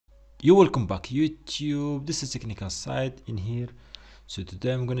You welcome back YouTube. This is technical side in here. So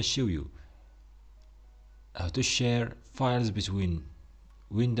today I'm gonna show you how to share files between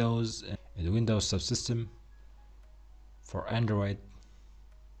Windows and the Windows subsystem for Android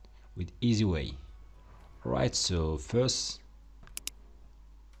with easy way. Alright, so first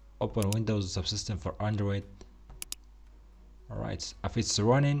open Windows subsystem for Android. Alright, if it's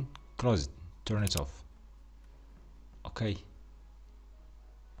running, close it, turn it off. Okay,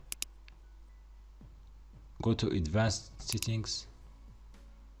 go to advanced settings.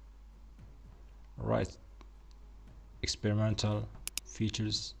 Alright, experimental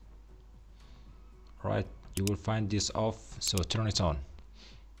features. Alright, you will find this off, so turn it on.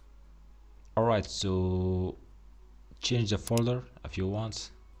 Alright, so change the folder if you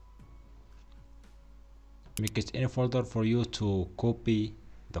want. Make it any folder for you to copy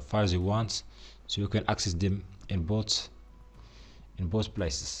the files you want, so you can access them in both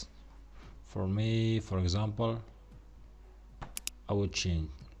places. For me, for example, I would change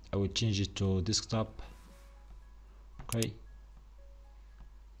it to desktop. Okay,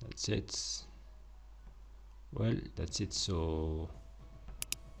 that's it. Well, that's it. So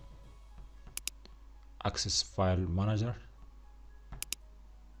access file manager.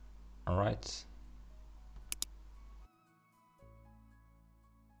 All right,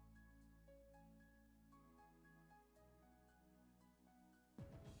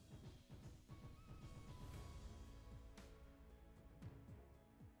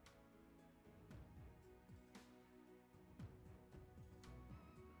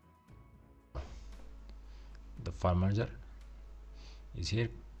 the file manager is here.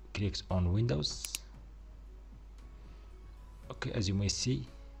 Clicks on Windows. Okay, as you may see,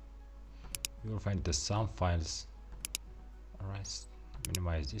 you will find the some files. Alright,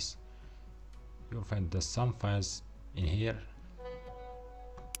 minimize this. You will find the some files in here.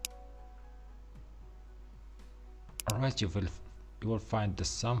 Alright, you will find the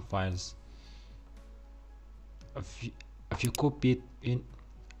some files. If you copy it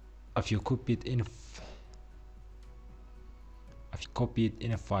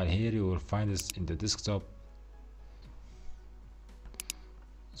in a file here, you will find this in the desktop.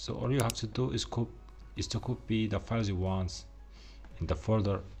 So all you have to do is to copy the files you want in the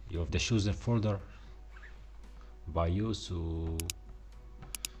folder. You have the chosen folder by you, so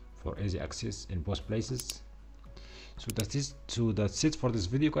for easy access in both places. So that's it for this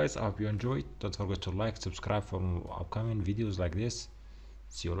video, guys. I hope you enjoyed. Don't forget to like, subscribe for upcoming videos like this.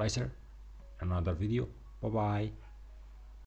 See you later in another video. Bye bye.